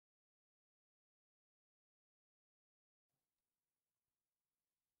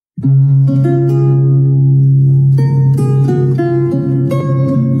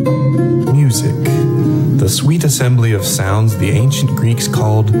Music, the sweet assembly of sounds the ancient Greeks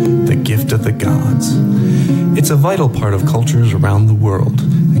called the gift of the gods. It's a vital part of cultures around the world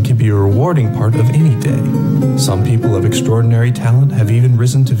and can be a rewarding part of any day. Some people of extraordinary talent have even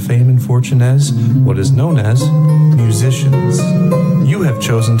risen to fame and fortune as what is known as musicians. You have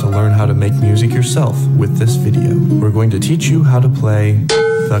chosen to learn how to make music yourself with this video. We're going to teach you how to play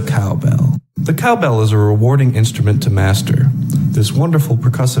the cowbell. The cowbell is a rewarding instrument to master. This wonderful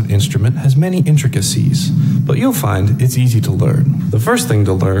percussive instrument has many intricacies, but you'll find it's easy to learn. The first thing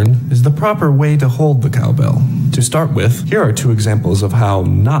to learn is the proper way to hold the cowbell. To start with, here are 2 examples of how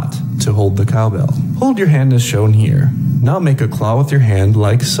not to hold the cowbell. Hold your hand as shown here. Now make a claw with your hand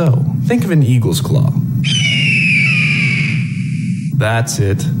like so. Think of an eagle's claw. That's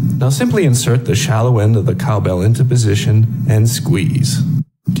it. Now simply insert the shallow end of the cowbell into position and squeeze.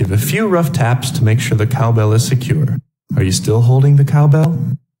 Give a few rough taps to make sure the cowbell is secure. Are you still holding the cowbell?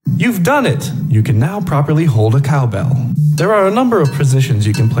 You've done it! You can now properly hold a cowbell. There are a number of positions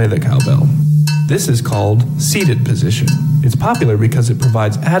you can play the cowbell. This is called seated position. It's popular because it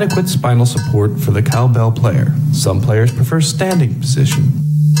provides adequate spinal support for the cowbell player. Some players prefer standing position.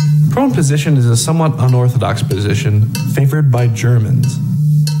 Prone position is a somewhat unorthodox position favored by Germans.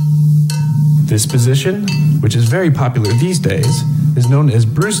 This position, which is very popular these days, is known as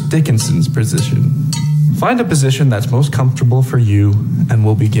Bruce Dickinson's position. Find a position that's most comfortable for you and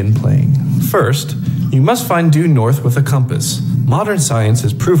we'll begin playing. First, you must find due north with a compass. Modern science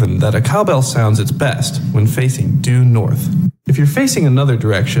has proven that a cowbell sounds its best when facing due north. If you're facing another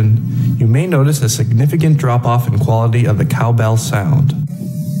direction, you may notice a significant drop-off in quality of the cowbell sound.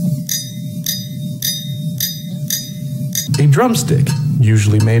 A drumstick,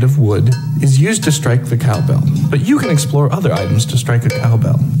 usually made of wood, is used to strike the cowbell, but you can explore other items to strike a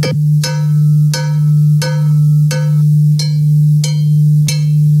cowbell.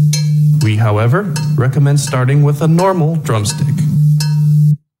 We, however, recommend starting with a normal drumstick.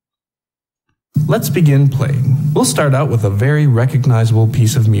 Let's begin playing. We'll start out with a very recognizable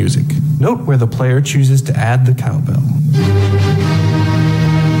piece of music. Note where the player chooses to add the cowbell.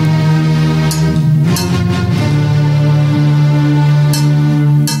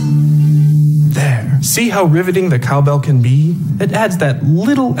 There. See how riveting the cowbell can be? It adds that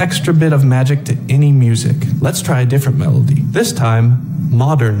little extra bit of magic to any music. Let's try a different melody. This time,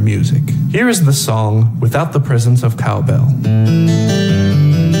 modern music. Here is the song without the presence of cowbell.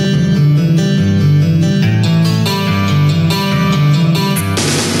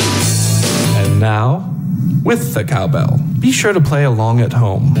 And now, with the cowbell. Be sure to play along at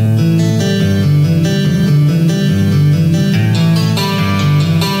home.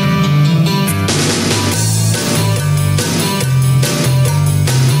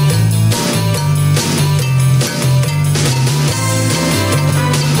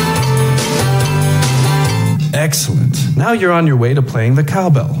 Excellent. Now you're on your way to playing the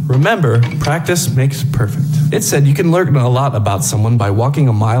cowbell. Remember, practice makes perfect. It's said you can learn a lot about someone by walking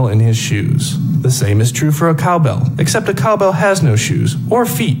a mile in his shoes. The same is true for a cowbell, except a cowbell has no shoes or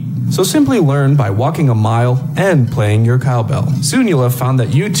feet. So simply learn by walking a mile and playing your cowbell. Soon you'll have found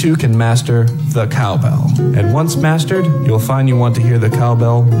that you too can master the cowbell. And once mastered, you'll find you want to hear the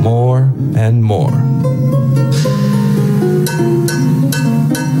cowbell more and more.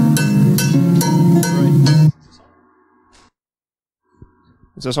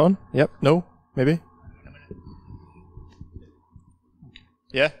 Is this on? Yep. No? Maybe?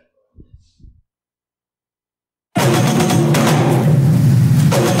 Yeah?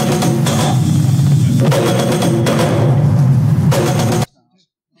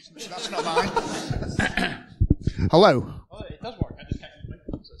 That's not mine. Hello? Oh, it does work. I just can't make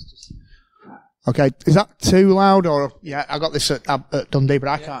it. So it's just... Okay, is that too loud or... Yeah, I got this at Dundee, but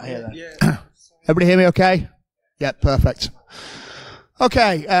I can't hear that. Yeah. Everybody hear me okay? Yeah, perfect.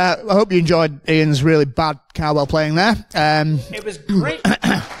 Okay, I hope you enjoyed Ian's really bad cowbell playing there. It was great.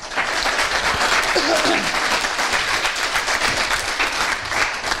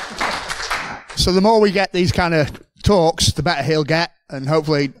 So the more we get these kind of talks, the better he'll get, and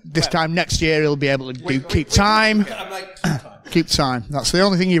hopefully this time next year he'll be able to keep time. Keep time. That's the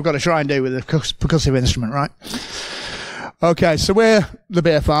only thing you've got to try and do with a percussive instrument, right? Okay, so we're the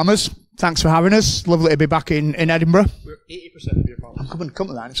Beer Farmers. Thanks for having us. Lovely to be back in Edinburgh. We're 80% of your farmers. I'm come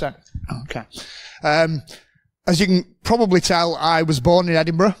to that in a sec. Okay. As you can probably tell, I was born in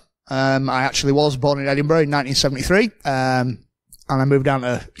Edinburgh. I actually was born in Edinburgh in 1973. And I moved down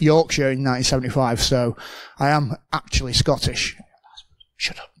to Yorkshire in 1975. So I am actually Scottish.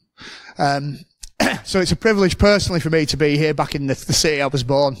 Shut up. So it's a privilege personally for me to be here back in the city I was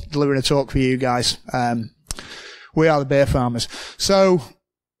born, delivering a talk for you guys. We are the beer farmers. So,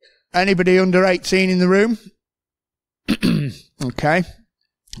 anybody under 18 in the room? Okay.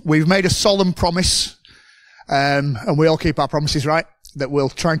 We've made a solemn promise, and we all keep our promises, right? That we'll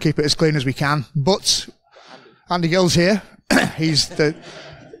try and keep it as clean as we can. But Andy Gill's here. He's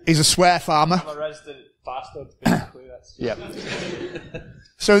a swear farmer. I'm a resident bastard, basically. Yeah.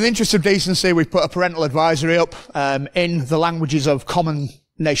 So in the interest of decency, we've put a parental advisory up in the languages of common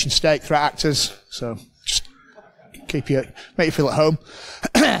nation-state threat actors. So just make you feel at home.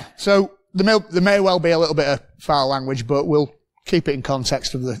 So there may well be a little bit of foul language, but we'll keep it in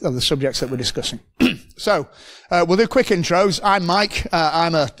context of the subjects that we're discussing. So we'll do quick intros. I'm Mike.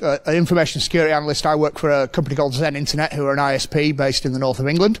 I'm an information security analyst. I work for a company called Zen Internet, who are an ISP based in the north of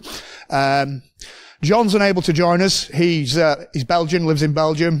England. John's unable to join us. He's Belgian, lives in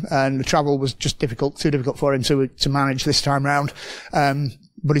Belgium, and the travel was just too difficult for him to manage this time round.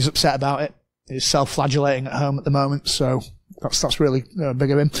 But he's upset about it. He's self-flagellating at home at the moment, so that's really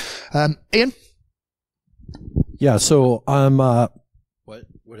big of him. Ian? Yeah, so I'm, what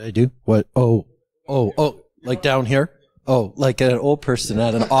did I do? What? Oh, like down here? Oh, like an old person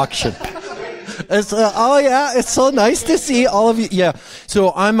at an auction. It's, it's so nice to see all of you. Yeah.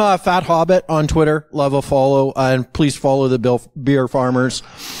 So I'm Fat Hobbit on Twitter. Love a follow, and please follow the beer farmers.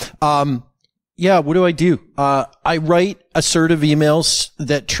 Yeah, what do I do? I write assertive emails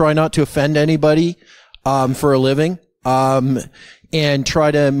that try not to offend anybody, for a living. And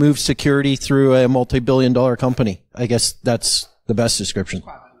try to move security through a multi-billion-dollar company. I guess that's the best description.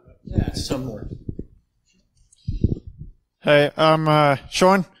 Yeah, some more. Hey, I'm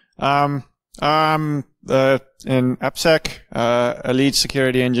Sean. I'm in AppSec, a lead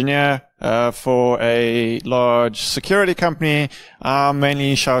security engineer for a large security company. I'm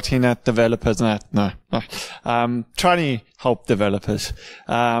mainly shouting at developers. No. Trying to help developers.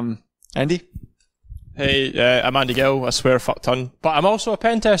 Andy? Hey, I'm Andy Gill, I swear a fuck ton. But I'm also a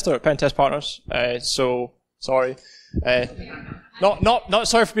pen tester at Pen Test Partners, so sorry. Not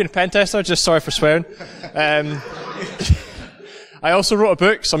sorry for being a pen tester, just sorry for swearing. I also wrote a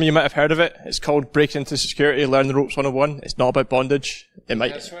book, some of you might have heard of it. It's called Breaking Into Security, Learn the Ropes 101. It's not about bondage.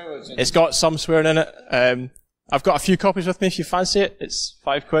 It's got some swearing in it. I've got a few copies with me if you fancy it. It's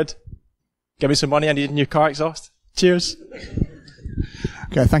 £5. Give me some money, I need a new car exhaust. Cheers.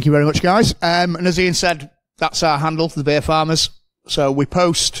 Okay, thank you very much, guys. And as Ian said, that's our handle, the Beer Farmers. So we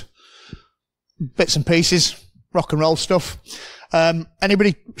post bits and pieces, rock and roll stuff.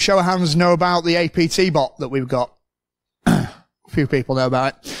 Anybody, show of hands, know about the APT bot that we've got? A few people know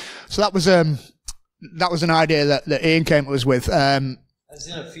about it. So that was an idea that Ian came to us with. That's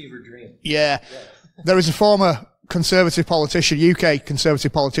in a fever dream. Yeah. There is a former Conservative politician, UK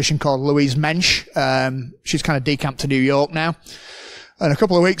Conservative politician called Louise Mensch. She's kind of decamped to New York now. And a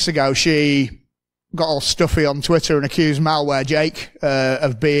couple of weeks ago, she got all stuffy on Twitter and accused Malware Jake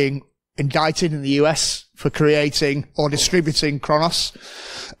of being indicted in the US for creating or distributing Kronos.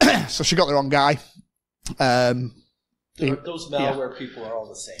 So she got the wrong guy. Those malware people are all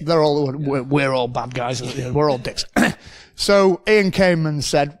the same. We're all bad guys. We're all dicks. So Ian came and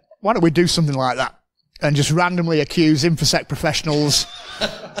said, why don't we do something like that? And just randomly accuse InfoSec professionals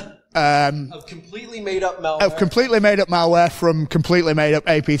of completely made up malware from completely made up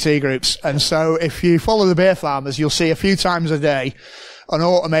APT groups. And so if you follow the Beer Farmers, you'll see a few times a day an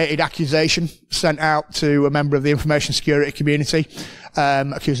automated accusation sent out to a member of the information security community,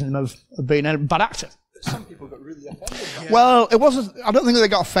 accusing them of being a bad actor. Some people got really offended. Yeah. Well, it wasn't, I don't think they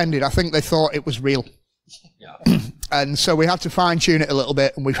got offended. I think they thought it was real. Yeah. And so we had to fine tune it a little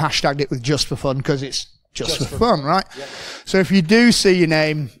bit, and we've hashtagged it with just for fun because it's just for fun, right? Yeah. So if you do see your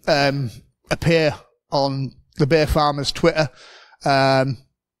name appear on the Beer Farmers Twitter,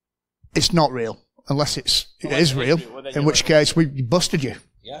 it's not real unless it is real, in which case we busted you.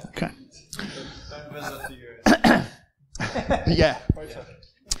 Yeah. Okay. Yeah.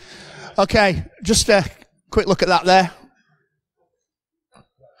 Okay, just a quick look at that there.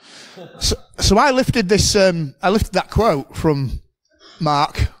 So I lifted that quote from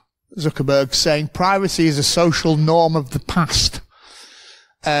Mark Zuckerberg saying privacy is a social norm of the past.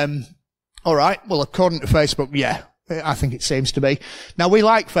 All right, well, according to Facebook, yeah, I think it seems to be. Now, we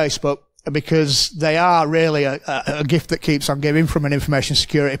like Facebook because they are really a gift that keeps on giving from an information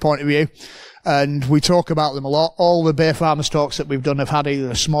security point of view. And we talk about them a lot. All the Beer Farmers talks that we've done have had either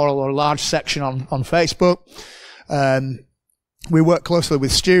a small or a large section on Facebook. We work closely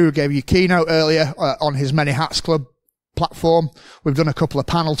with Stu, who gave you a keynote earlier on his Many Hats Club platform. We've done a couple of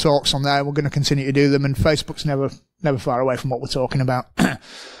panel talks on there. We're going to continue to do them, and Facebook's never far away from what we're talking about. Bunch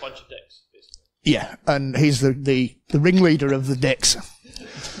of dicks. Yeah, and he's the ringleader of the dicks.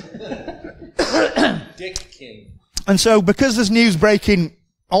 Dick King. And so, because there's news breaking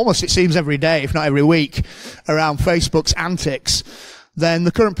almost, it seems, every day, if not every week, around Facebook's antics, then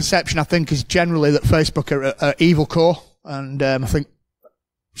the current perception, I think, is generally that Facebook are evil core. And I think,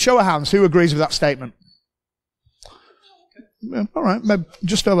 show of hands, who agrees with that statement? All right, maybe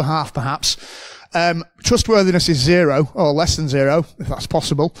just over half, perhaps. Trustworthiness is 0, or less than 0, if that's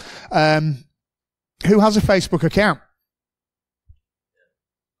possible. Who has a Facebook account?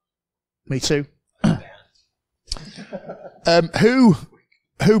 Me too.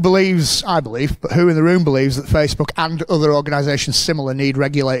 Who believes, I believe, but who in the room believes that Facebook and other organisations similar need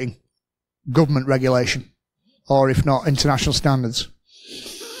regulating, government regulation, or if not, international standards?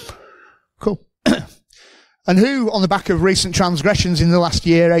 Cool. And who, on the back of recent transgressions in the last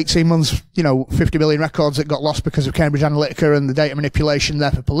year, 18 months, 50 million records that got lost because of Cambridge Analytica and the data manipulation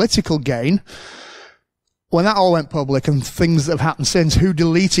there for political gain, when that all went public and things that have happened since, who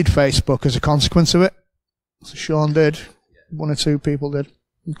deleted Facebook as a consequence of it? So Sean did. 1 or 2 people did.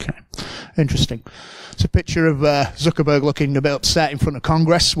 Okay. Interesting. It's a picture of Zuckerberg looking a bit upset in front of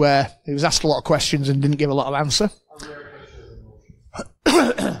Congress, where he was asked a lot of questions and didn't give a lot of answer.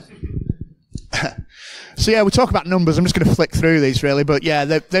 So yeah, we talk about numbers. I'm just going to flick through these really, but yeah,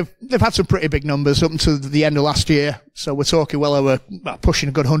 they've had some pretty big numbers up until the end of last year. So we're talking well over, pushing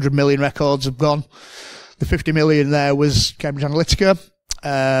a good 100 million records have gone. The 50 million there was Cambridge Analytica.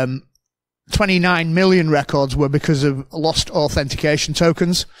 29 million records were because of lost authentication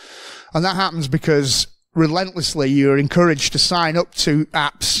tokens. And that happens because relentlessly you're encouraged to sign up to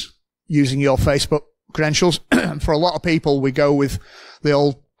apps using your Facebook credentials. For a lot of people, we go with the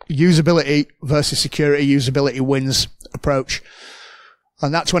old usability versus security, usability wins approach.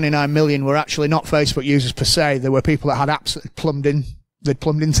 And that 29 million were actually not Facebook users per se. There were people that had apps that they'd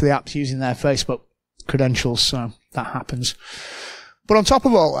plumbed into the apps using their Facebook credentials. So that happens. But on top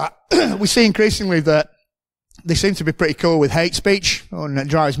of all that, we see increasingly that they seem to be pretty cool with hate speech, and it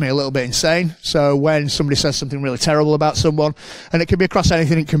drives me a little bit insane. So when somebody says something really terrible about someone, and it can be across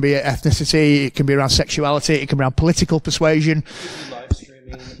anything, it can be ethnicity, it can be around sexuality, it can be around political persuasion. Live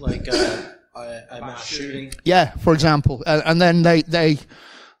streaming, like a mass shooting. Yeah, for example. And then their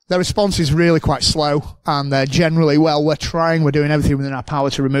response is really quite slow, and they're generally, well, we're doing everything within our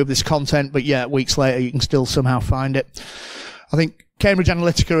power to remove this content, but yeah, weeks later you can still somehow find it. I think Cambridge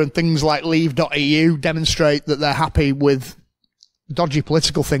Analytica and things like leave.eu demonstrate that they're happy with dodgy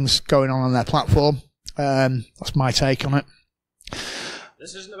political things going on their platform. That's my take on it.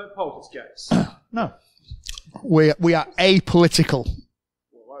 This isn't about politics, guys. No. We are apolitical.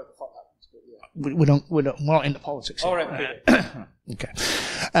 Well, why the fuck happens? We're not into politics. All right. Okay.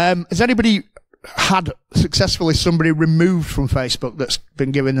 Has anybody had successfully somebody removed from Facebook that's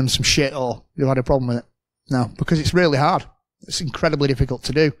been giving them some shit, or you've had a problem with it? No, because it's really hard. It's incredibly difficult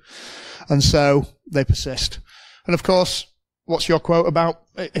to do. And so they persist. And of course, what's your quote about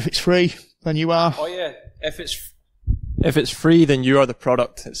if it's free, then you are? Oh yeah, if it's free, then you are the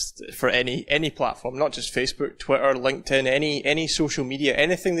product. It's for any platform, not just Facebook, Twitter, LinkedIn, any social media,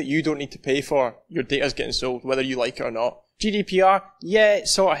 anything that you don't need to pay for, your data's getting sold, whether you like it or not. GDPR, yeah, it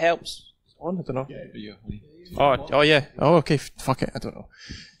sort of helps. I don't know. Yeah. Oh yeah. Oh, okay. Fuck it. I don't know.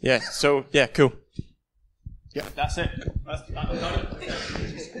 Yeah. So yeah, cool. Yeah, that's it.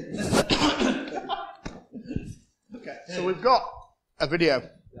 Okay, so we've got a video,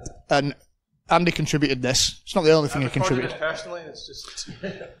 and Andy contributed this. It's not the only thing he contributed. Personally, it's just.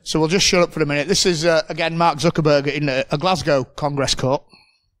 So we'll just shut up for a minute. This is again Mark Zuckerberg in a Glasgow Congress court.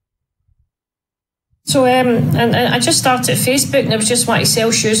 So, and I just started Facebook, and I was just wanting to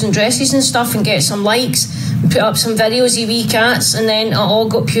sell shoes and dresses and stuff and get some likes, and put up some videos of wee cats, and then it all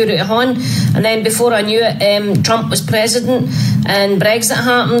got pure out of hand. And then before I knew it, Trump was president, and Brexit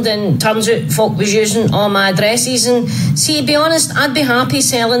happened, and turns out folk was using all my addresses. And see, to be honest, I'd be happy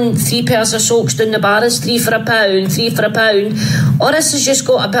selling 3 pairs of socks down the bars, 3 for £1, 3 for £1. Or this has just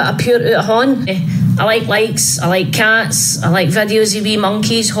got a bit of pure out of hand. I like likes, I like cats, I like videos of wee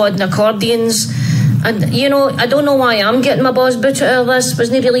monkeys holding accordions. And, you know, I don't know why I'm getting my boss boot out of this. It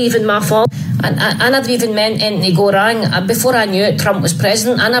wasn't really even my fault. And I never even meant anything to go wrong. Before I knew it, Trump was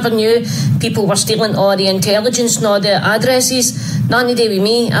president, I never knew people were stealing all the intelligence and all the addresses. Nothing to do with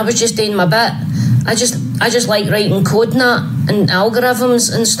me. I was just doing my bit. I just like writing code and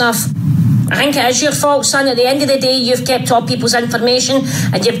algorithms and stuff. I think it is your fault, son. At the end of the day, you've kept all people's information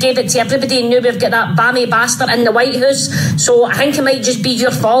and you've gave it to everybody, and now we've got that bammy bastard in the White House. So I think it might just be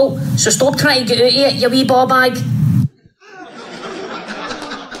your fault. So stop trying to get out of it, you wee ball bag.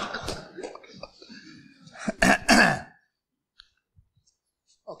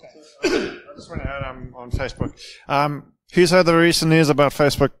 I just went ahead on Facebook. Who's heard the recent news about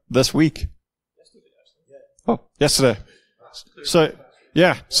Facebook this week? Yesterday. So,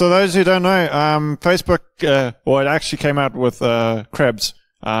 yeah. So those who don't know, Facebook, it actually came out with Krebs.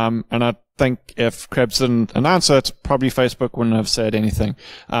 And I think if Krebs didn't announce it, probably Facebook wouldn't have said anything.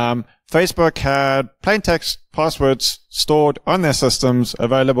 Facebook had plain text passwords stored on their systems,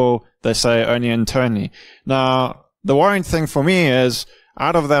 available, they say, only internally. Now, the worrying thing for me is,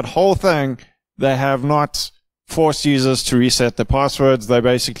 out of that whole thing, they have not forced users to reset their passwords. They're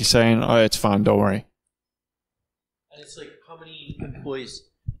basically saying, oh, it's fine, don't worry. And it's like,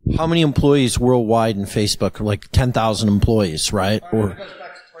 how many employees worldwide in Facebook? Like 10,000 employees, right? Or,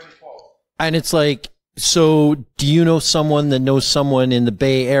 and it's like, so do you know someone that knows someone in the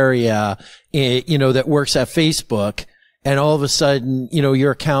Bay Area, that works at Facebook, and all of a sudden,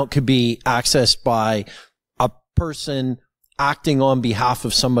 your account could be accessed by a person acting on behalf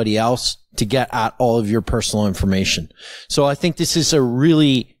of somebody else to get at all of your personal information. So I think this is a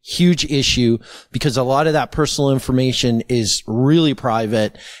really huge issue, because a lot of that personal information is really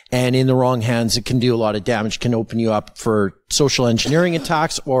private, and in the wrong hands, it can do a lot of damage, can open you up for social engineering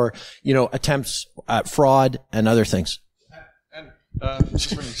attacks or, attempts at fraud and other things.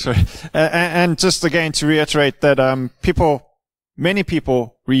 Sorry. And just again to reiterate that, many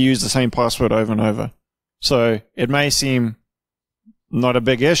people reuse the same password over and over. So it may seem not a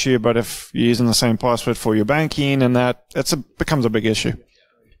big issue, but if you're using the same password for your banking and that, becomes a big issue.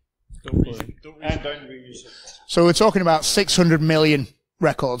 Don't reuse it. So we're talking about 600 million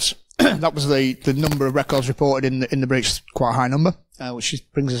records. That was the number of records reported in the breach. Quite a high number, which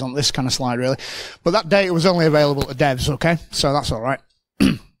brings us on this kind of slide, really. But that data was only available to devs, okay? So that's all right.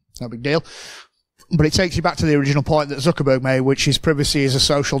 No big deal. But it takes you back to the original point that Zuckerberg made, which is privacy is a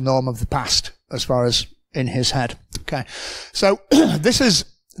social norm of the past, as far as in his head. Okay. So this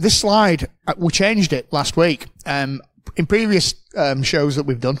slide, we changed it last week. In previous shows that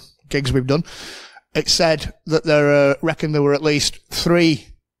we've done, gigs we've done, it said that there were at least 3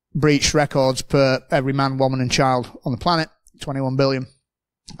 breached records per every man, woman and child on the planet, 21 billion.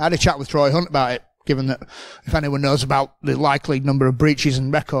 I had a chat with Troy Hunt about it, given that if anyone knows about the likely number of breaches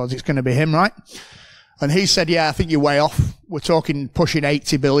and records, it's going to be him, right? And he said, yeah, I think you're way off. We're talking pushing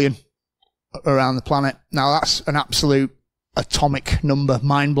 80 billion around the planet. Now that's an absolute atomic number,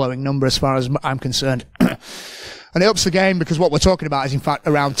 mind-blowing number as far as I'm concerned. And it ups the game, because what we're talking about is in fact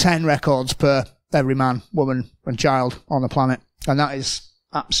around 10 records per every man, woman and child on the planet. And that is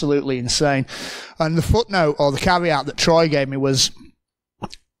absolutely insane. And the footnote or the caveat that Troy gave me was,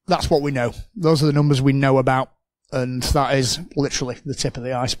 that's what we know. Those are the numbers we know about. And that is literally the tip of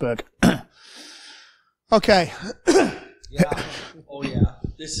the iceberg. Okay. Yeah. Oh yeah.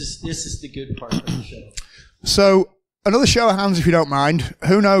 This is the good part of the show. So another show of hands, if you don't mind.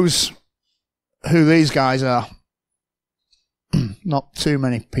 Who knows who these guys are? Not too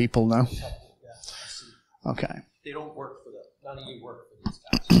many people know. Yeah, okay. They don't work for them. None of you work for these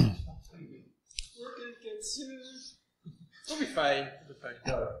guys. We're gonna get sued. We'll be fine.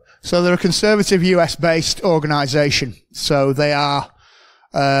 So they're a conservative US-based organisation. So they are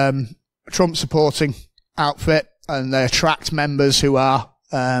Trump-supporting outfit, and they attract members who are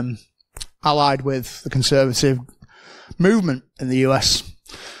allied with the conservative movement in the US.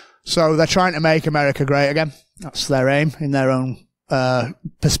 So they're trying to make America great again. That's their aim in their own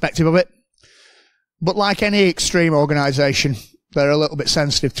perspective of it. But like any extreme organisation, they're a little bit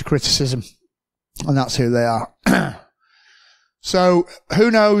sensitive to criticism, and that's who they are. So who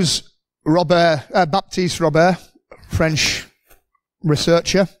knows Baptiste Robert, French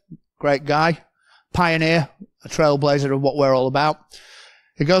researcher, great guy, pioneer, a trailblazer of what we're all about.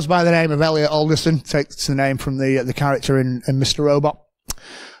 He goes by the name of Elliot Alderson, takes the name from the character in Mr. Robot.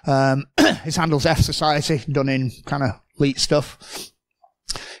 His handle's F Society, done in kind of elite stuff.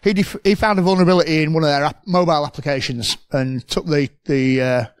 He found a vulnerability in one of their mobile applications and took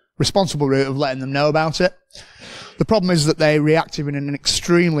the responsible route of letting them know about it. The problem is that they reacted in an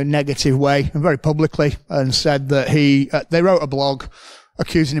extremely negative way and very publicly, and said that they wrote a blog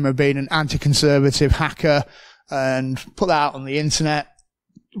accusing him of being an anti-conservative hacker and put that out on the internet.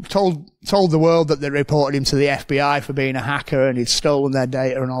 Told the world that they reported him to the FBI for being a hacker and he'd stolen their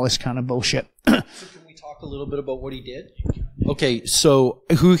data and all this kind of bullshit. So can we talk a little bit about what he did? Okay, so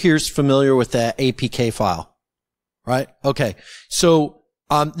who here's familiar with the APK file? Right? Okay, so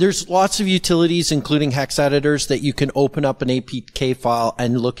there's lots of utilities, including hex editors, that you can open up an APK file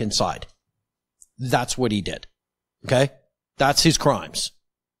and look inside. That's what he did. Okay? That's his crimes,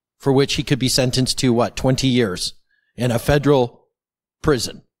 for which he could be sentenced to, 20 years in a federal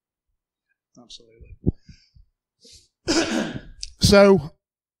prison. Absolutely. So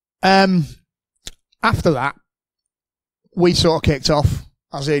After that, we sort of kicked off,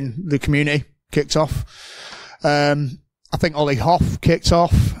 as in the community kicked off. I think Ollie Hoff kicked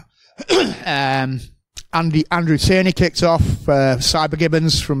off. Andrew Tierney kicked off. Cyber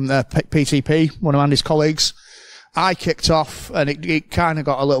Gibbons from the PTP, one of Andy's colleagues. I kicked off, and it kind of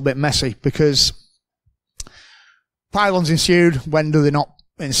got a little bit messy because pylons ensued. When do they not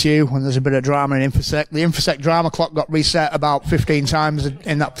ensue? When there's a bit of drama in InfoSec. The InfoSec drama clock got reset about 15 times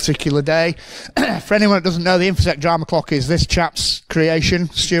in that particular day. For anyone that doesn't know, the InfoSec drama clock is this chap's creation.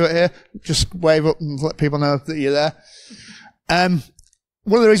 Stuart here, just wave up and let people know that you're there.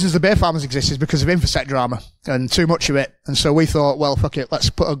 One of the reasons the beer farmers exist is because of InfoSec drama and too much of it. And so we thought, well, fuck it, let's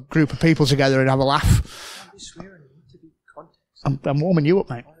put a group of people together and have a laugh. I'm warming you up,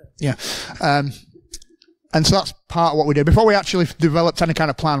 mate. Yeah. And so that's part of what we did. Before we actually developed any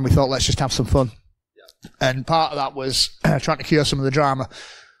kind of plan, we thought, let's just have some fun. Yeah. And part of that was trying to cure some of the drama.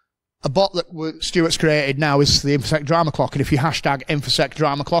 A bot that Stuart's created now is the InfoSec drama clock. And if you hashtag InfoSec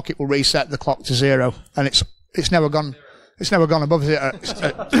drama clock, it will reset the clock to 0. And it's never gone. It's never gone above 0. Do you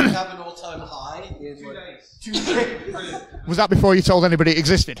have an all-time high in 2 days? Was that before you told anybody it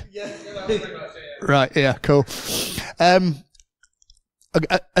existed? Yeah. Right, yeah, cool. An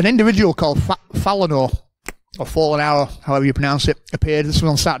individual called Falinor, or Fallen Hour, however you pronounce it, appeared. This was on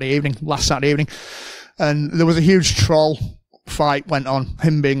last Saturday evening. And there was a huge troll fight went on,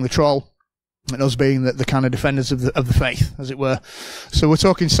 him being the troll, and us being the kind of defenders of the faith, as it were. So we're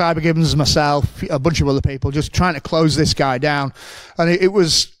talking Cyber Gibbons, myself, a bunch of other people, just trying to close this guy down. And I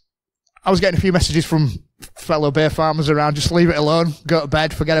was getting a few messages from fellow beer farmers around, just leave it alone, go to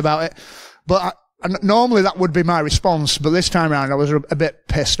bed, forget about it. But normally that would be my response, but this time around I was a bit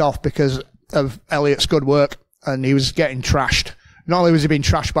pissed off because of Elliot's good work, and he was getting trashed. Not only was he being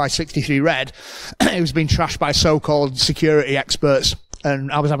trashed by 63 Red, he was being trashed by so-called security experts,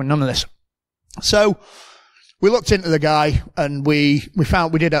 and I was having none of this. So we looked into the guy, and we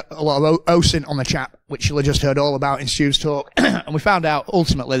did a lot of OSINT on the chat, which you'll have just heard all about in Stu's talk, and we found out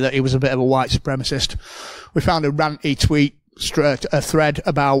ultimately that he was a bit of a white supremacist. We found a ranty tweet, a thread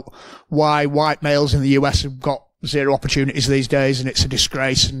about why white males in the US have got 0 opportunities these days, and it's a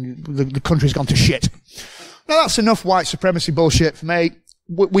disgrace, and the country's gone to shit. Now that's enough white supremacy bullshit for me.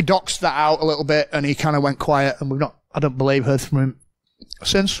 We doxed that out a little bit, and he kind of went quiet, and I don't believe, heard from him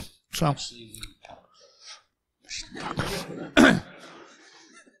since. So.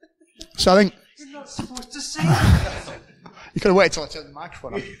 So I think. You're not supposed to say that. You could have waited till I turned the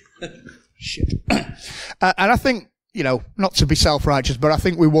microphone on. Shit. And I think, not to be self-righteous, but I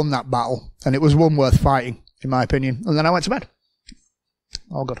think we won that battle, and it was one worth fighting, in my opinion. And then I went to bed.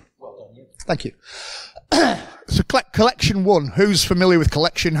 All good. Well done, yeah. Thank you. So collection 1. Who's familiar with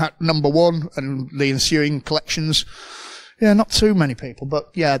collection number 1 and the ensuing collections? Yeah, not too many people, but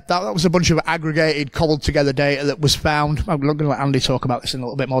yeah, that was a bunch of aggregated, cobbled together data that was found. I'm not going to let Andy talk about this in a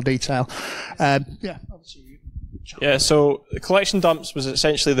little bit more detail. Yeah. Yeah, so the collection dumps was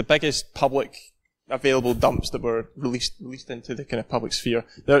essentially the biggest public available dumps that were released into the kind of public sphere.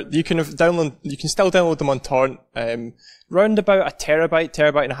 You can still download them on torrent. Round about a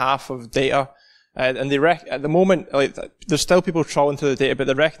terabyte and a half of data. And at the moment, there's still people trawling through the data, but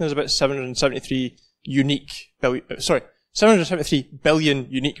they reckon there's about 773 billion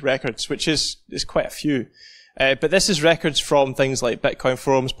unique records, which is quite a few. But this is records from things like Bitcoin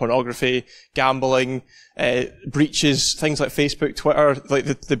forums, pornography, gambling, breaches, things like Facebook, Twitter, like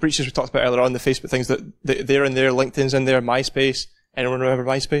the breaches we talked about earlier on, the Facebook things they're in there, LinkedIn's in there, MySpace. Anyone remember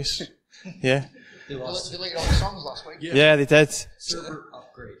MySpace? Yeah. They deleted all the songs last week. Yeah, they did. Server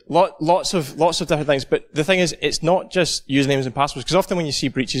upgrade. Lots of different things, but the thing is, it's not just usernames and passwords, because often when you see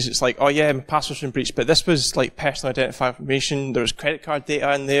breaches, it's like, oh yeah, my password's been breached, but this was like personal identifier information, there was credit card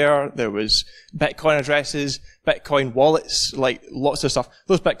data in there was Bitcoin addresses, Bitcoin wallets, like lots of stuff.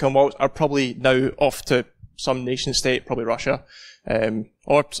 Those Bitcoin wallets are probably now off to some nation state, probably Russia,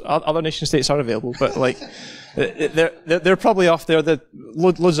 or other nation states are available, but like, they're probably off there,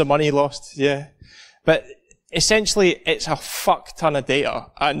 loads of money lost, yeah. But essentially, it's a fuck ton of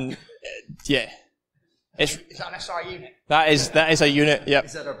data, and yeah, Is that an SI unit? That is a unit. Yep.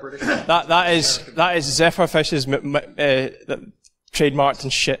 Is that a British? That is Zephyrfish's trademarked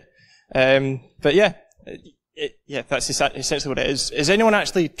and shit. But yeah, that's essentially what it is. Has anyone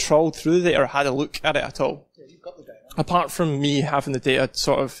actually trawled through the data or had a look at it at all? Yeah, you've got the data. Apart from me having the data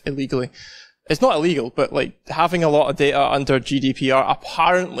sort of illegally. It's not illegal, but like having a lot of data under GDPR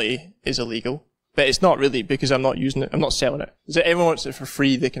apparently is illegal. But it's not really, because I'm not using it, I'm not selling it. So everyone wants it for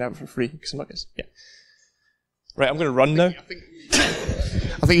free, they can have it for free, because I'm not gonna, yeah. Right, I'm going to run now.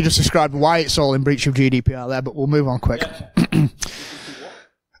 I think you just described why it's all in breach of GDPR there, but we'll move on quick.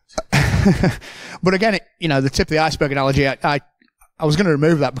 But again, the tip of the iceberg analogy, I was going to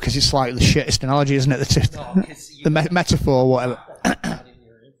remove that because it's like the shittest analogy, isn't it? The metaphor, whatever.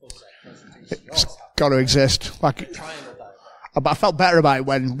 It's got to exist. But I felt better about it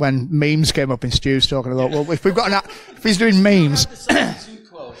when memes came up in Stu's talking about, well, if he's doing memes.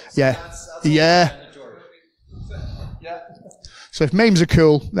 Yeah. So if memes are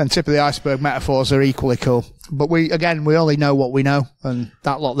cool, then tip of the iceberg metaphors are equally cool. But we only know what we know, and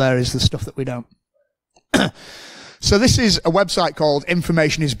that lot there is the stuff that we don't. So this is a website called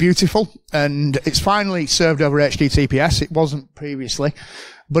Information is Beautiful, and it's finally served over HTTPS. It wasn't previously,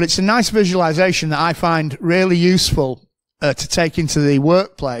 but it's a nice visualization that I find really useful to take into the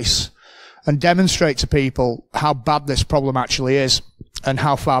workplace and demonstrate to people how bad this problem actually is and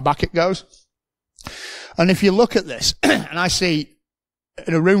how far back it goes. And if you look at this, and I see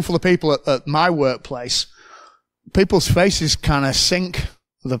in a room full of people at my workplace, people's faces kind of sink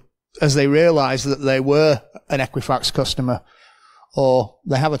as they realize that they were an Equifax customer, or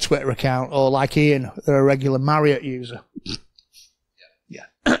they have a Twitter account, or like Ian, they're a regular Marriott user.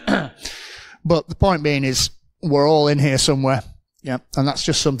 Yeah. But the point being is, we're all in here somewhere. Yeah. And that's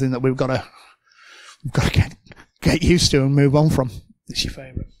just something that we've got to get used to and move on from. It's your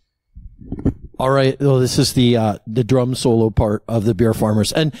favorite. All right. Well, this is the drum solo part of the Beer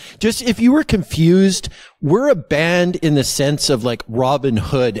Farmers. And just if you were confused, we're a band in the sense of like Robin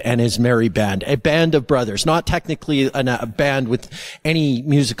Hood and his merry band, a band of brothers, not technically a band with any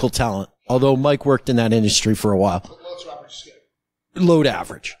musical talent. Although Mike worked in that industry for a while. Low to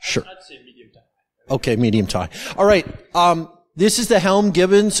average. Sure. I'd say medium to high. Okay. Medium to high. All right. This is the Helm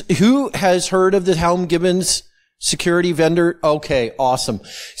Gibbons. Who has heard of the Helm Gibbons security vendor? Okay, awesome.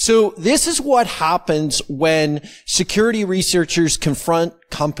 So this is what happens when security researchers confront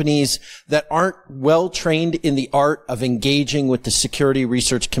companies that aren't well trained in the art of engaging with the security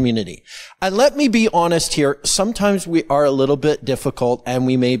research community. And let me be honest here, sometimes we are a little bit difficult and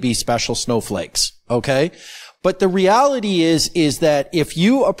we may be special snowflakes, okay? But the reality is that if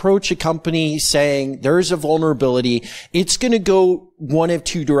you approach a company saying there's a vulnerability, it's going to go one of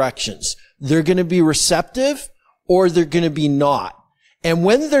two directions. They're going to be receptive, or they're going to be not. And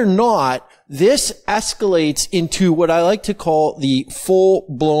when they're not, this escalates into what I like to call the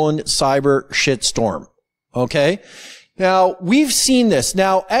full-blown cyber shitstorm. Okay? Now, we've seen this.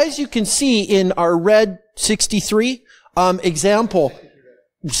 Now, as you can see in our red 63 example,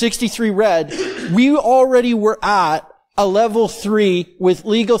 63 red, we already were at a level 3 with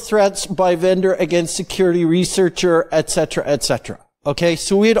legal threats by vendor against security researcher, etc., etc. Okay?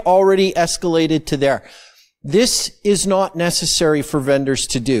 So we had already escalated to there. This is not necessary for vendors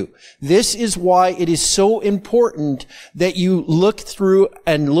to do. This is why it is so important that you look through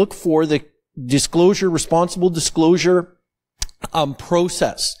and look for the responsible disclosure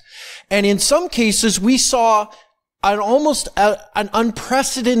process. And in some cases, we saw an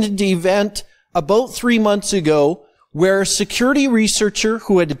unprecedented event about 3 months ago where a security researcher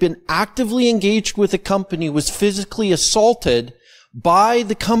who had been actively engaged with a company was physically assaulted by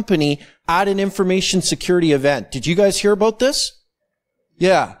the company at an information security event. Did you guys hear about this?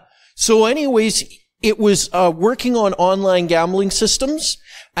 Yeah. So anyways, it was working on online gambling systems,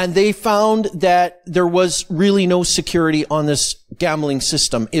 and they found that there was really no security on this gambling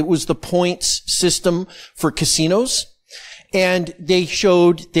system. It was the points system for casinos. And they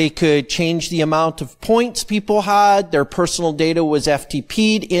showed they could change the amount of points people had. Their personal data was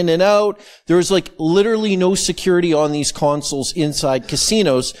FTP'd in and out. There was like literally no security on these consoles inside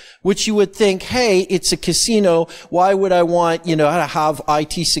casinos, which you would think, hey, it's a casino. Why would I want, to have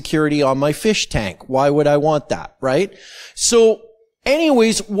IT security on my fish tank? Why would I want that, right? So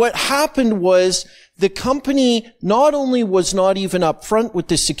anyways, what happened was the company not only was not even upfront with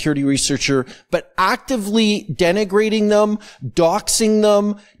the security researcher, but actively denigrating them, doxing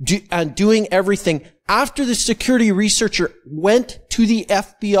them, and doing everything. After the security researcher went to the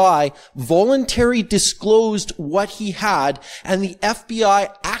FBI, voluntarily disclosed what he had, and the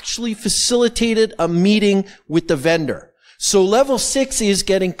FBI actually facilitated a meeting with the vendor. So level 6 is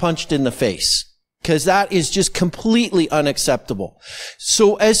getting punched in the face, because that is just completely unacceptable.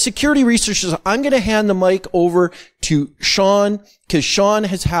 So as security researchers, I'm going to hand the mic over to Sean, because Sean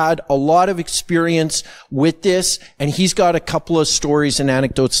has had a lot of experience with this, and he's got a couple of stories and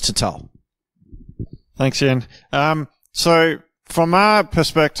anecdotes to tell. Thanks, Ian. So from my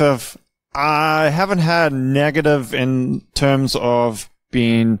perspective, I haven't had negative in terms of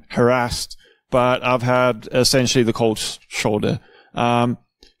being harassed, but I've had essentially the cold shoulder.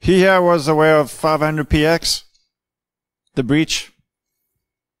 He here was aware of 500px, the breach.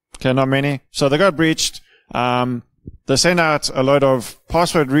 Okay, not many. So they got breached. they send out a lot of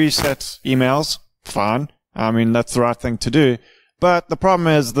password reset emails. Fine. I mean, that's the right thing to do. But the problem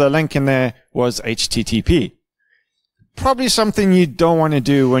is the link in there was HTTP. Probably something you don't want to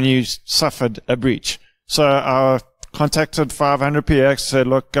do when you suffered a breach. So I contacted 500px, said,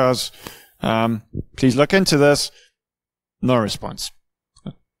 look, guys, please look into this. No response.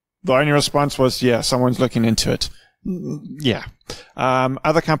 The only response was, yeah, someone's looking into it. Yeah.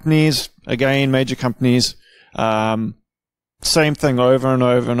 Other companies, again, major companies, same thing over and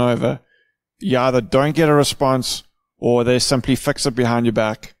over and over. You either don't get a response or they simply fix it behind your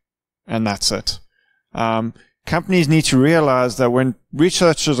back, and that's it. Companies need to realize that when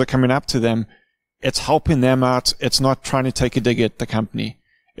researchers are coming up to them, it's helping them out. It's not trying to take a dig at the company.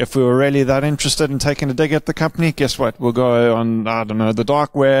 If we were really that interested in taking a dig at the company, guess what? We'll go on, I don't know, the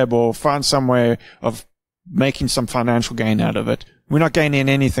dark web or find some way of making some financial gain out of it. We're not gaining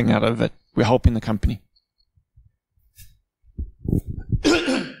anything out of it. We're helping the company.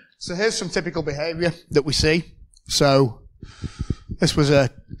 So here's some typical behaviour that we see. So this was a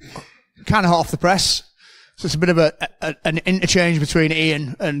kind of hot off the press. So it's a bit of an interchange between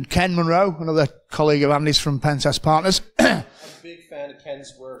Ian and Ken Monroe, another colleague of Andy's from Pentest Partners. I'm a big fan of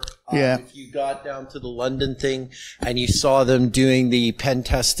Ken's work. Yeah. If you got down to the London thing and you saw them doing the pen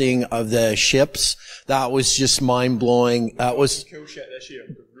testing of the ships, that was just mind blowing. That was cool shit this year.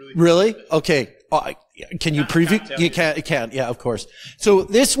 Really? Okay. Can you preview? You can't. Yeah, of course. So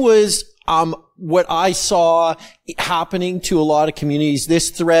this was what I saw happening to a lot of communities.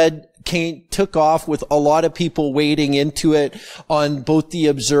 This thread took off with a lot of people wading into it on both the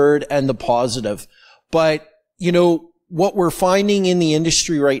absurd and the positive. But, you know, what we're finding in the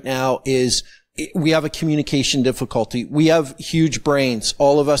industry right now is we have a communication difficulty. We have huge brains.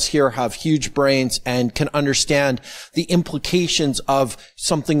 All of us here have huge brains and can understand the implications of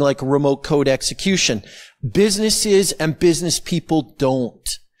something like remote code execution. Businesses and business people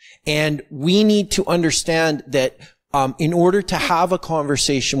don't. And we need to understand that in order to have a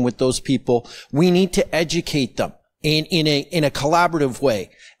conversation with those people, we need to educate them in a collaborative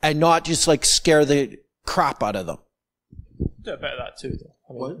way and not just like scare the crap out of them. Do a bit of that too, though.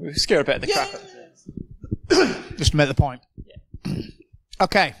 I mean, we scare a bit of the crap out of them. Just to make the point. Yeah.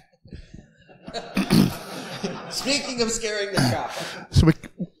 Okay. Speaking of scaring the crap. So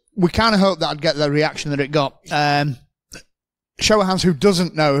we kind of hoped that I'd get the reaction that it got. Show of hands who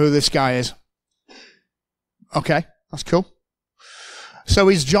doesn't know who this guy is. Okay, that's cool. So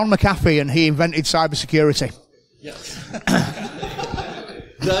he's John McAfee and he invented cybersecurity. Yes.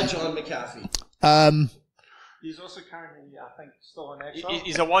 The John McAfee. He's also currently, I think, still on exile.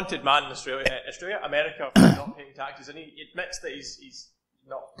 He's a wanted man in Australia, America, for not paying taxes, and he admits that he's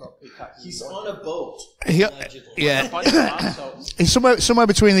not paying taxes. He's on a boat. Yeah. He's somewhere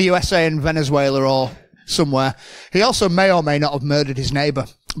between the USA and Venezuela or somewhere. He also may or may not have murdered his neighbour,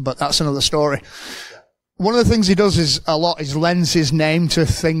 but that's another story. One of the things he does is lends his name to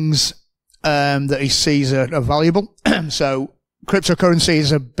things that he sees are valuable. So cryptocurrency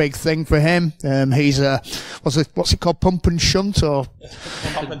is a big thing for him. He's what's it called? Pump and shunt or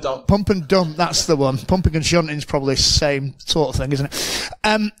Pump and dump. Pump and dump. That's the one. Pumping and shunting is probably the same sort of thing, isn't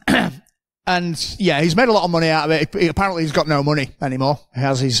it? And yeah, he's made a lot of money out of it. Apparently, he's got no money anymore. He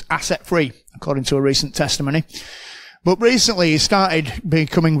has his asset free, according to a recent testimony. But recently, he started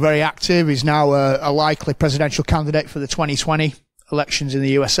becoming very active. He's now a likely presidential candidate for the 2020 elections in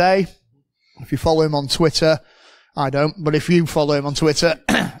the USA. If you follow him on Twitter, I don't, but if you follow him on Twitter,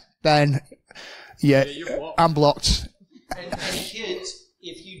 then yeah, I'm blocked. And kids,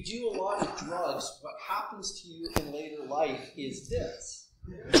 if you do a lot of drugs, what happens to you in later life is this.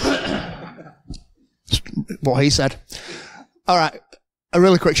 What he said. All right, a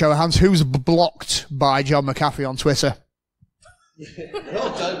really quick show of hands. Who's blocked by John McAfee on Twitter?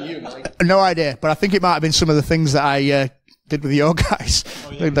 Well done, you, Mike. No idea, but I think it might have been some of the things that I did with your guys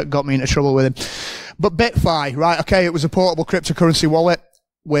that got me into trouble with him. But BitFi, right, okay, it was a portable cryptocurrency wallet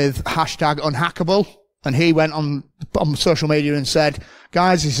with hashtag unhackable, and he went on social media and said,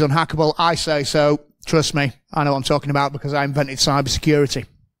 guys, this is unhackable. I say so. Trust me, I know what I'm talking about because I invented cybersecurity.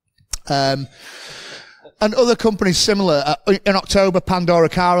 And other companies similar. In October, Pandora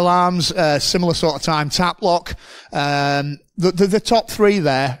Car Alarms, similar sort of time, Taplock. The top three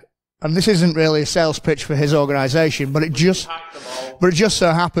there, and this isn't really a sales pitch for his organisation, but it just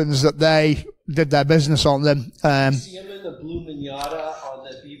so happens that they did their business on them. See him in the blue Mignata on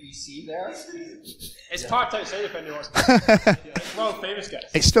the BBC there? It's parked outside if anyone wants to. It's one of the famous guys.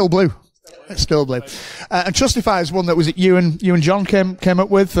 It's still blue. It's still blue. And Trustify is one that was you and John came up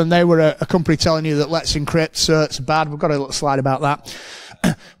with, and they were a company telling you that let's encrypt certs bad. We've got a little slide about that.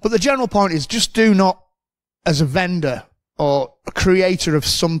 But the general point is just do not as a vendor or a creator of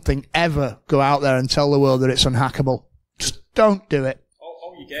something, ever go out there and tell the world that it's unhackable. Just don't do it.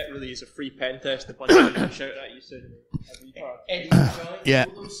 All you get really is a free pen test, a bunch of people shout at you saying, Eddie, John, Yeah.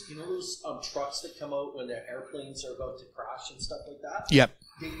 you know those trucks that come out when their airplanes are about to crash and stuff like that? Yep.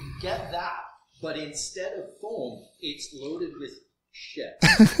 They get that, but instead of foam, it's loaded with shit.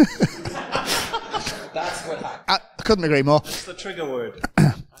 That's what happened. I couldn't agree more. It's the trigger word.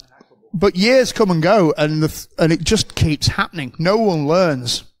 But years come and go, and it just keeps happening. No one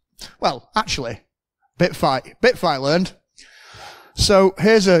learns. Well, actually, Bitfi learned. So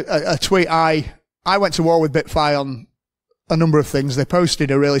here's a tweet. I went to war with Bitfi on a number of things. They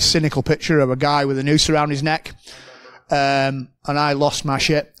posted a really cynical picture of a guy with a noose around his neck, and I lost my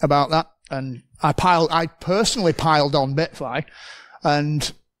shit about that. And I personally piled on Bitfi,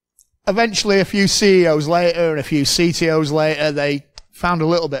 and eventually a few CEOs later and a few CTOs later, they found a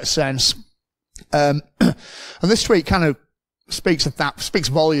little bit of sense. And this tweet kind of speaks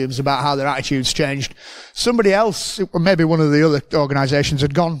volumes about how their attitudes changed. Somebody else, or maybe one of the other organizations,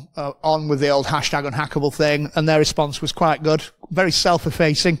 had gone on with the old hashtag unhackable thing, and their response was quite good, very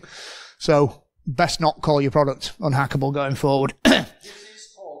self-effacing. So best not call your product unhackable going forward. This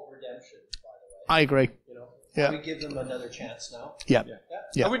is called redemption, by the way. I agree. You know, Yeah. we give them another chance now. Yeah.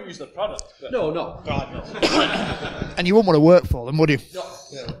 I wouldn't use the product. But No. God, no. And you wouldn't want to work for them, would you?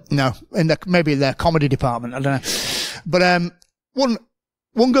 No. No. Maybe in their comedy department, I don't know. But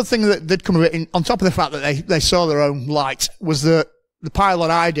one good thing that did come of it, on top of the fact that they saw their own light, was that the pilot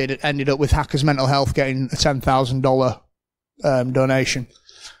I did ended up with Hackers Mental Health getting a $10,000 donation,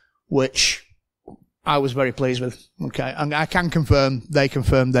 which I was very pleased with. Okay, and I can confirm they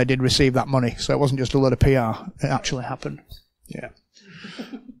confirmed they did receive that money, so it wasn't just a lot of PR. It actually happened. Yeah.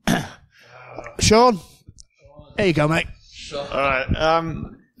 Sean, there you go, mate. All right.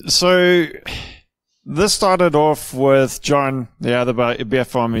 So this started off with John, the other BF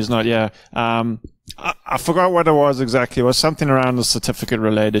farm who's not here. I forgot what it was exactly. It was something around the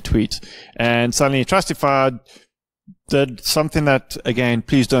certificate-related tweet. And suddenly Trustified did something that, again,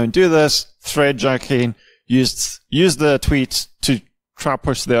 please don't do this. Thread jacking, used the tweet to try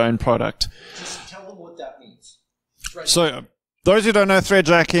push their own product. Just tell them what that means. So, those who don't know thread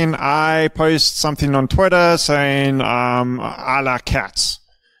jacking, I post something on Twitter saying, I like cats.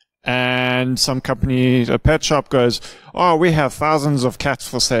 And some company, a pet shop goes, oh, we have thousands of cats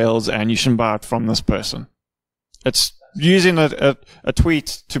for sales and you shouldn't buy it from this person. It's using a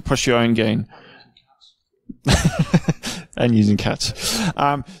tweet to push your own gain. And using cats.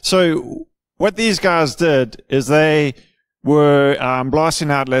 So what these guys did is they were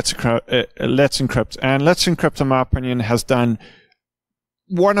blasting out Let's Encrypt. And Let's Encrypt, in my opinion, has done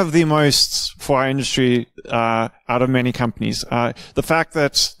one of the most for our industry out of many companies. The fact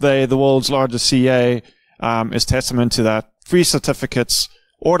that they're the world's largest CA is testament to that. Free certificates,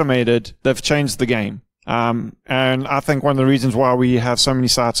 automated, they've changed the game. And I think one of the reasons why we have so many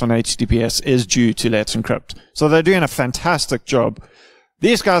sites on HTTPS is due to Let's Encrypt. So they're doing a fantastic job.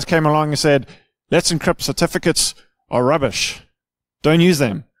 These guys came along and said, Let's Encrypt certificates are rubbish. Don't use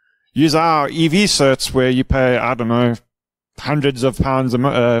them. Use our EV certs where you pay, I don't know, hundreds of pounds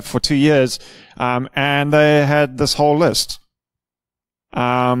for 2 years. And they had this whole list.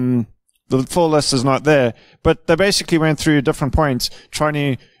 The full list is not there, but they basically went through different points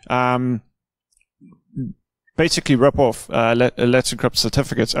trying to, basically rip off Let's Encrypt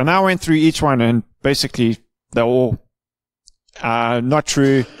certificates. And I went through each one and basically they're all not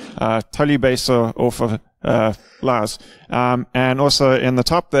true, totally based off of lies. And also in the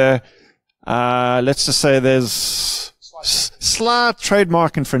top there, let's just say there's slight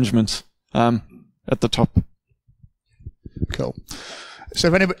trademark infringement at the top. Cool. So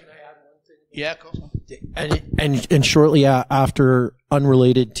if anybody... Yeah, of course. And shortly after,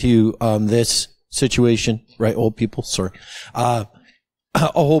 unrelated to this situation, right, old people, sorry, a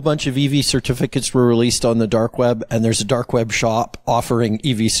whole bunch of EV certificates were released on the dark web, and there's a dark web shop offering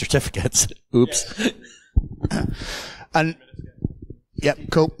EV certificates. Oops. And yep,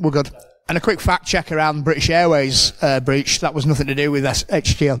 cool, we're good. And a quick fact check around British Airways breach. That was nothing to do with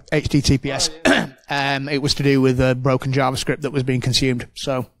HTTPS. It was to do with broken JavaScript that was being consumed.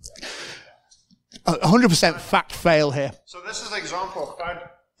 So 100% fact fail here. So this is an example of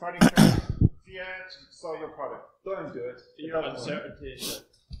finding sell your product. Don't do it. Your uncertainty.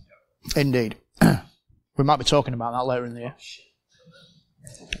 Indeed. We might be talking about that later in the year.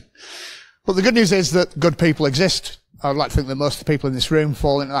 But the good news is that good people exist. I'd like to think that most of the people in this room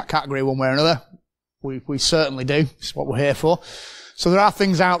fall into that category one way or another. We certainly do. It's what we're here for. So there are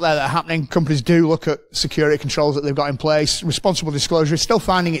things out there that are happening. Companies do look at security controls that they've got in place. Responsible disclosure is still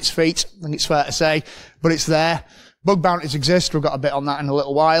finding its feet, I think it's fair to say, but it's there. Bug bounties exist. We've got a bit on that in a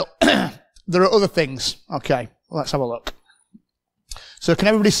little while. There are other things. Okay, let's have a look. So can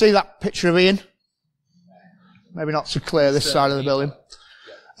everybody see that picture of Ian? Maybe not so clear this side of the building.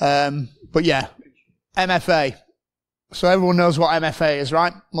 But yeah, MFA. So everyone knows what MFA is,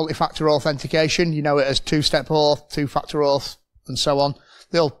 right? Multi-factor authentication. You know it as two-step auth, two-factor auth, and so on.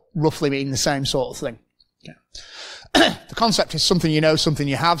 They'll roughly mean the same sort of thing. Yeah. The concept is something you know, something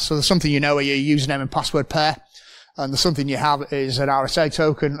you have. So there's something you know are your username and password pair. And the something you have is an RSA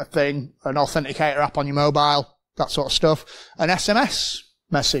token, a thing, an authenticator app on your mobile, that sort of stuff. An SMS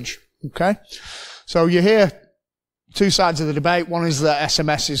message. Okay? So you hear two sides of the debate. One is that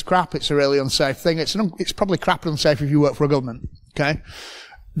SMS is crap. It's a really unsafe thing. It's probably crap and unsafe if you work for a government. Okay?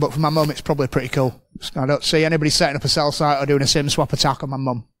 But for my mum, it's probably pretty cool. I don't see anybody setting up a cell site or doing a SIM swap attack on my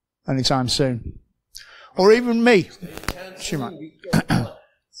mum anytime soon. Or even me. She might.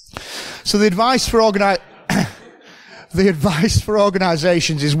 So the advice for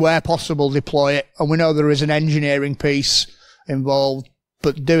organisations is where possible deploy it. And we know there is an engineering piece involved,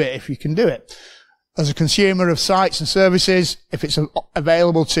 but do it if you can do it. As a consumer of sites and services, if it's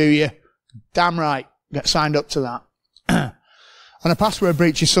available to you, damn right, get signed up to that. And a password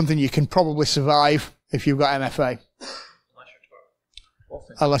breach is something you can probably survive if you've got MFA.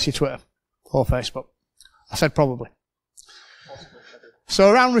 Unless you're Twitter or Facebook. I said probably.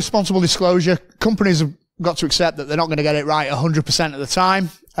 So around responsible disclosure, companies have got to accept that they're not going to get it right 100% of the time.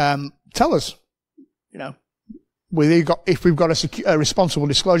 Tell us, you know, if we've got a responsible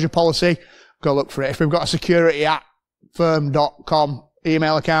disclosure policy, go look for it. If we've got a security@firm.com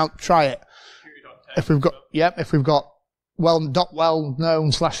email account, try it. If we've got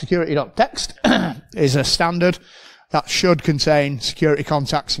well-known/security.text is a standard that should contain security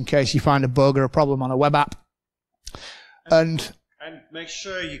contacts in case you find a bug or a problem on a web app. And make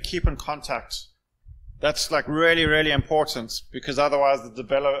sure you keep in contact. That's like really, really important, because otherwise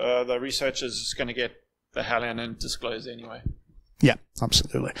the researcher is just going to get the hell in and disclose anyway. Yeah,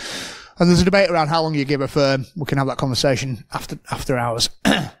 absolutely. And there's a debate around how long you give a firm. We can have that conversation after hours.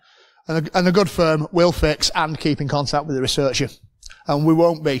 And a good firm will fix and keep in contact with the researcher. And we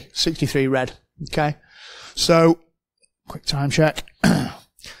won't be 63 red. Okay? So, quick time check.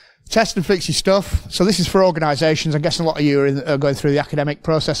 Test and fix your stuff. So this is for organisations. I'm guessing a lot of you are going through the academic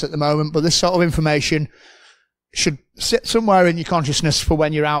process at the moment, but this sort of information should sit somewhere in your consciousness for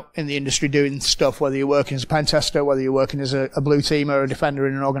when you're out in the industry doing stuff, whether you're working as a pen tester, whether you're working as a blue teamer or a defender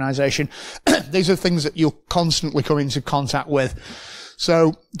in an organisation. These are things that you'll constantly come into contact with.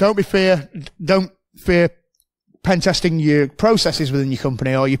 So don't fear pen testing your processes within your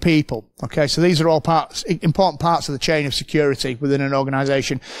company or your people. Okay, so these are all important parts of the chain of security within an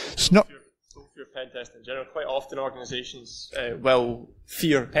organisation. It's not. Don't fear pen testing in general. Quite often organisations will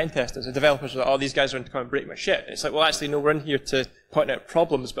fear pen testers. The developers are like, oh, these guys are going to come and break my shit. It's like, well, actually, no, we're in here to point out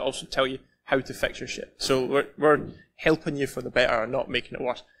problems, but also tell you how to fix your shit. So we're helping you for the better and not making it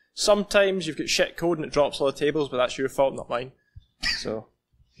worse. Sometimes you've got shit code and it drops all the tables, but that's your fault, not mine. So,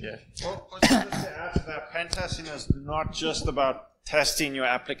 yeah. Well, just to add to that, pen testing is not just about testing your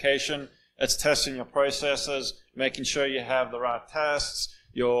application. It's testing your processes, making sure you have the right tests,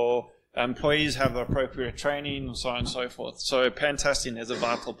 your employees have the appropriate training, and so on and so forth. So pen testing is a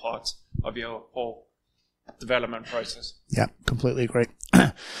vital part of your whole development process. Yeah, completely agree.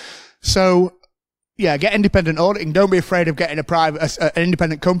 So, yeah, get independent auditing. Don't be afraid of getting an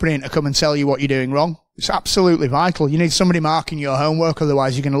independent company in to come and tell you what you're doing wrong. It's absolutely vital. You need somebody marking your homework,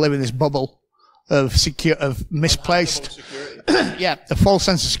 otherwise you're going to live in this bubble of misplaced, yeah, the false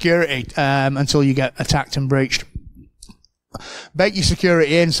sense of security until you get attacked and breached. Bake your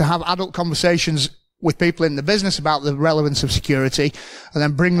security in, so have adult conversations with people in the business about the relevance of security, and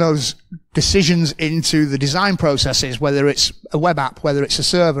then bring those decisions into the design processes, whether it's a web app, whether it's a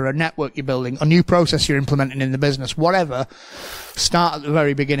server, a network you're building, a new process you're implementing in the business, whatever. Start at the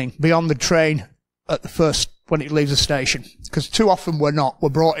very beginning, be on the train at the first, when it leaves the station. Because too often we're not. We're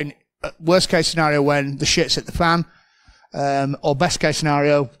brought in, worst case scenario, when the shit's hit the fan, or best case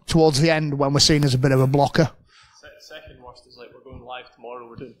scenario, towards the end when we're seen as a bit of a blocker. Second worst is like, we're going live tomorrow,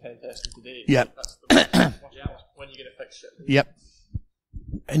 we're doing pen testing today. Yep. That's the worst. When you get to fix shit. Yep.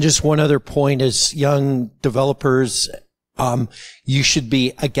 And just one other point is, young developers, you should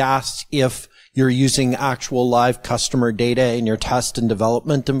be aghast if you're using actual live customer data in your test and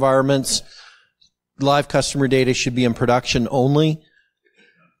development environments. Live customer data should be in production only.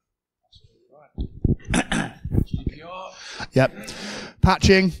 Yep.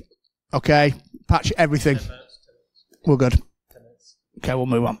 Patching. Okay. Patch everything. We're good. Okay, we'll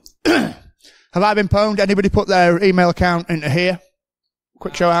move on. Have I been pwned? Anybody put their email account into here?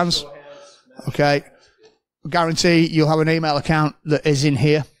 Quick show of hands. Okay. Guarantee you'll have an email account that is in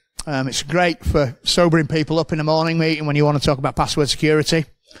here. It's great for sobering people up in the morning meeting when you want to talk about password security.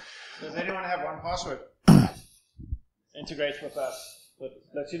 Does anyone have one password? Integrate with that. But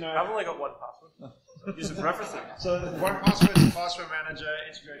let you know. I've only got one password. Use it for everything. So one password is password manager,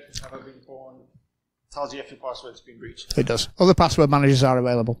 integrates with have been born, tells you if your password's been breached. It does. Other password managers are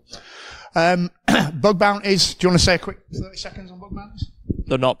available. Bug bounties. Do you want to say a quick 30 seconds on bug bounties?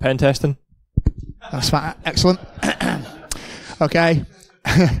 They're not pen testing. That's fine. Excellent. Okay.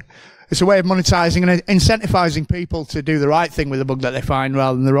 It's a way of monetizing and incentivizing people to do the right thing with a bug that they find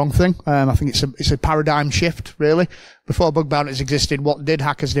rather than the wrong thing. I think it's a paradigm shift, really. Before bug bounties existed, what did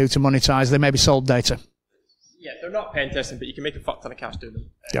hackers do to monetize? They maybe sold data. Yeah, they're not pen testing, but you can make a fuck ton of cash doing them.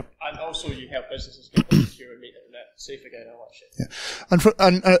 Yep. And also you help businesses get more secure and make the internet safe again and all that shit.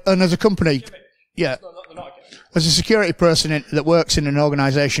 Yeah. And as a company, yeah, They're not again. as a security person that works in an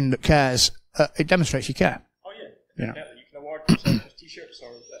organization that cares, it demonstrates you care. Oh yeah. Yeah. You can award yourself with t-shirts or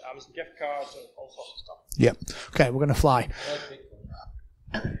Amazon gift cards or all sorts of stuff. Yep. Okay, we're going to fly.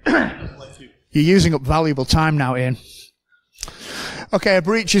 You're using up valuable time now, Ian. Okay, a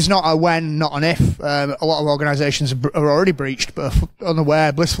breach is not a when, not an if. A lot of organizations are already breached, but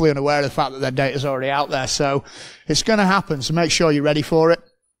are blissfully unaware of the fact that their data's already out there. So it's going to happen, so make sure you're ready for it,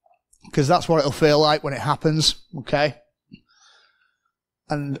 because that's what it'll feel like when it happens, okay?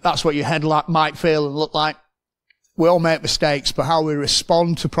 And that's what your head might feel and look like. We all make mistakes, but how we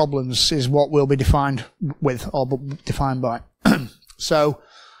respond to problems is what we'll be defined with or defined by. So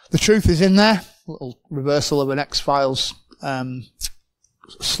the truth is in there. A little reversal of an X-Files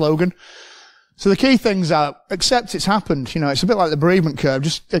slogan. So the key things are accept it's happened. You know, it's a bit like the bereavement curve.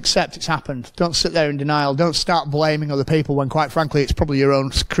 Just accept it's happened. Don't sit there in denial. Don't start blaming other people when, quite frankly, it's probably your own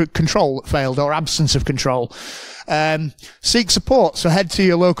control that failed or absence of control. Seek support. So head to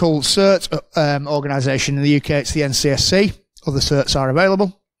your local CERT organisation. In the UK, it's the NCSC. Other certs are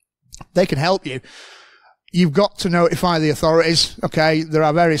available. They can help you. You've got to notify the authorities, okay? There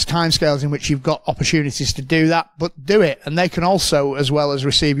are various timescales in which you've got opportunities to do that, but do it. And they can also, as well as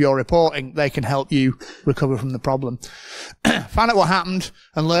receive your reporting, they can help you recover from the problem. Find out what happened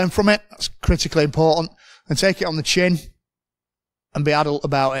and learn from it. That's critically important. And take it on the chin and be adult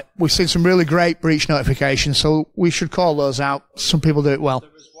about it. We've seen some really great breach notifications, so we should call those out. Some people do it well. There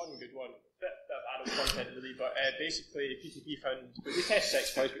was one good one, bit of adult content really, but basically PTP found, we test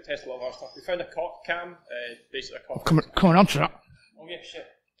sex toys, we test a lot of other stuff. We found a cock cam, basically a cock. Coming on to that. Oh yeah, shit.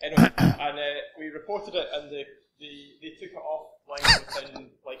 Anyway, and we reported it, and they took it offline within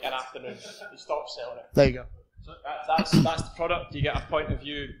like an afternoon. They stopped selling it. There you go. So that's the product. You get a point of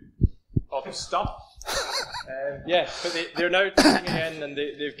view of the stuff. Yeah, but they're now taking it in, and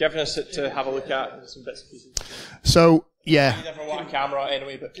they've given us it to have a look at some bits and pieces. So yeah, you never want a camera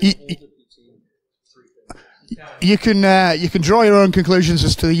anyway, but you can draw your own conclusions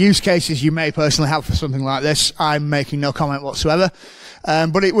as to the use cases you may personally have for something like this. I'm making no comment whatsoever.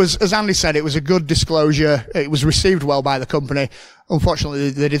 But it was, as Andy said, it was a good disclosure. It was received well by the company. Unfortunately,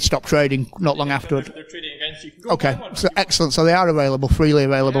 they did stop trading not long afterward. They're trading again, so you can go okay, buy one. so excellent. So they are available, freely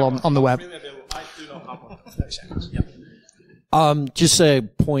available on the web. Freely available. I do not have one. 30 seconds. Yep. Just a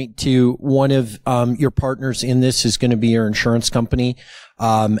point to one of your partners in this is going to be your insurance company,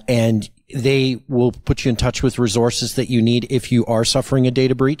 and they will put you in touch with resources that you need if you are suffering a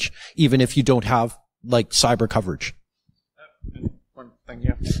data breach, even if you don't have like cyber coverage. One thing,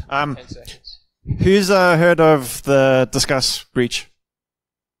 yeah. 10 seconds. Who's heard of the Discuss breach?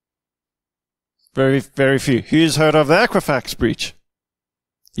 Very, very few. Who's heard of the Equifax breach?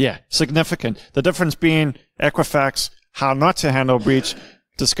 Yeah, significant. The difference being Equifax, how not to handle breach.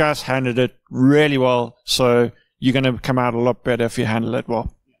 Discuss handled it really well, so you're going to come out a lot better if you handle it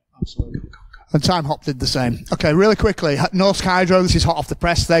well. Absolutely. And Time Hop did the same. Okay, really quickly, Norsk Hydro, this is hot off the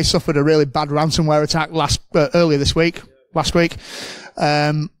press. They suffered a really bad ransomware attack last week.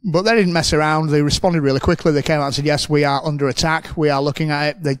 But they didn't mess around. They responded really quickly. They came out and said, yes, we are under attack. We are looking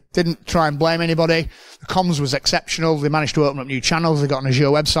at it. They didn't try and blame anybody. The comms was exceptional. They managed to open up new channels. They got an Azure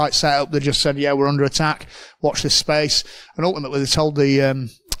website set up. They just said, yeah, we're under attack. Watch this space. And ultimately, they told the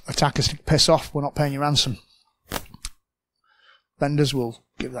attackers to piss off. We're not paying you ransom. Vendors will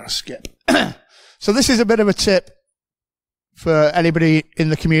give that a skip. So this is a bit of a tip for anybody in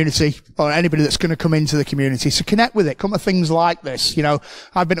the community or anybody that's going to come into the community. So connect with it. Come to things like this. You know,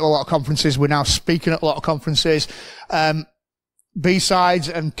 I've been to a lot of conferences. We're now speaking at a lot of conferences. B-sides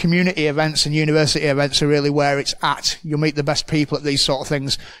and community events and university events are really where it's at. You'll meet the best people at these sort of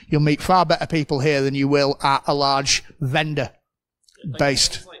things. You'll meet far better people here than you will at a large vendor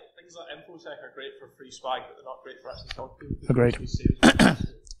based. Things like InfoSec are great for free swag, but they're not great for actually talking. Agreed.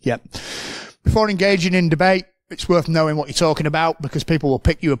 Yep. Before engaging in debate, it's worth knowing what you're talking about because people will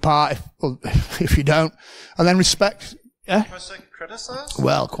pick you apart if you don't. And then respect. Yeah? Criticize?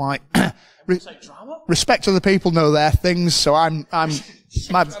 Well, quite. Respect other people know their things, so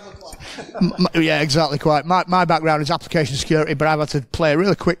yeah, exactly, quite. My background is application security, but I've had to play a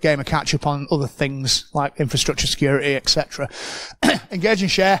really quick game of catch up on other things like infrastructure security, etc. Engage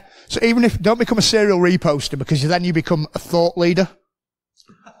and share. So even if don't become a serial reposter because then you become a thought leader.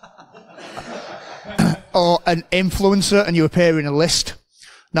 Or an influencer and you appear in a list.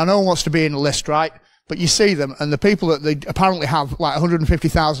 Now no one wants to be in a list, right? But you see them and the people that they apparently have like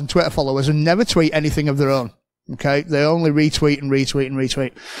 150,000 Twitter followers and never tweet anything of their own. Okay? They only retweet and retweet and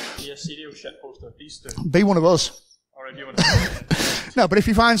retweet. Be a serial shitposter, please do. Be one of us. Alright, be one of us. No, but if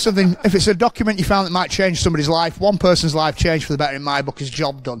you find something, if it's a document you found that might change somebody's life, one person's life changed for the better in my book is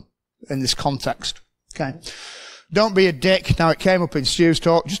job done in this context. Okay? Don't be a dick. Now it came up in Stu's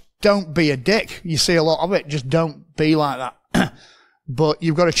talk. Just don't be a dick. You see a lot of it. Just don't be like that. But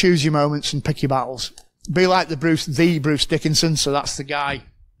you've got to choose your moments and pick your battles. Be like the Bruce Dickinson. So that's the guy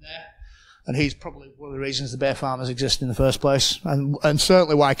there. And he's probably one of the reasons the bear farmers exist in the first place. And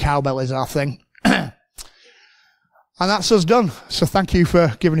certainly why cowbell is our thing. And that's us done. So thank you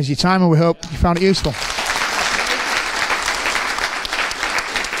for giving us your time and we hope you found it useful.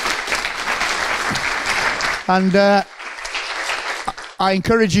 And I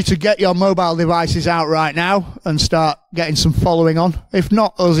encourage you to get your mobile devices out right now and start getting some following on. If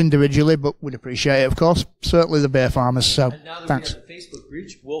not us individually, but we'd appreciate it, of course. Certainly the bear farmers. So and now that thanks. we have the Facebook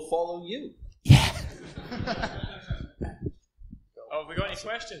reach, we'll follow you. Yeah. Oh, have we got any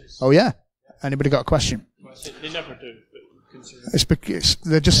questions? Oh yeah. Anybody got a question? They never do. But It's because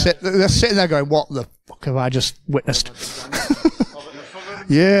they're sitting there going, "What the fuck have I just witnessed?"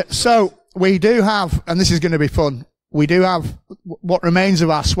 Yeah. So we do have, and this is going to be fun. We do have what remains of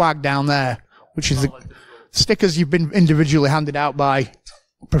our swag down there, which is the stickers you've been individually handed out by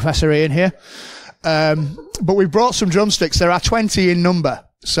Professor Ian here. But we've brought some drumsticks. There are 20 in number.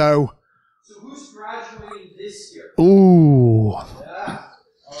 So who's graduating this year? ooh. Yeah.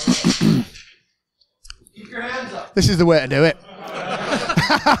 Keep your hands up. This is the way to do it.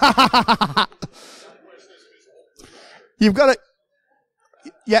 You've got it.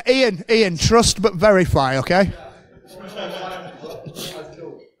 Yeah, Ian, trust but verify, okay?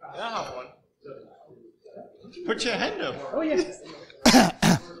 Put your hand up. Oh, yeah.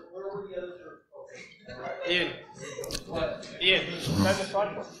 Ian, that's a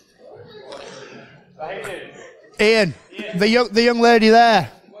fun one. How you doing? Ian, the young lady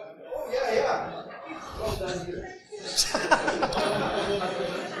there. Oh, yeah. Well done, you.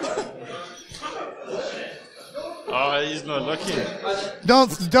 Oh, he's not looking.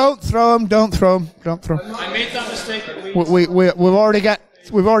 Don't throw him. Don't throw him. I made that mistake.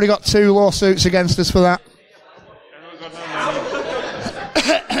 We've already got 2 lawsuits against us for that.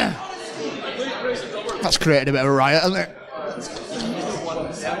 That's created a bit of a riot, hasn't it?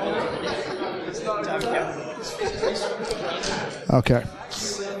 Okay.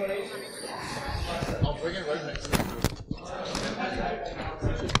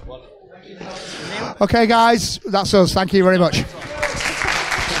 Okay, guys, that's us. Thank you very much.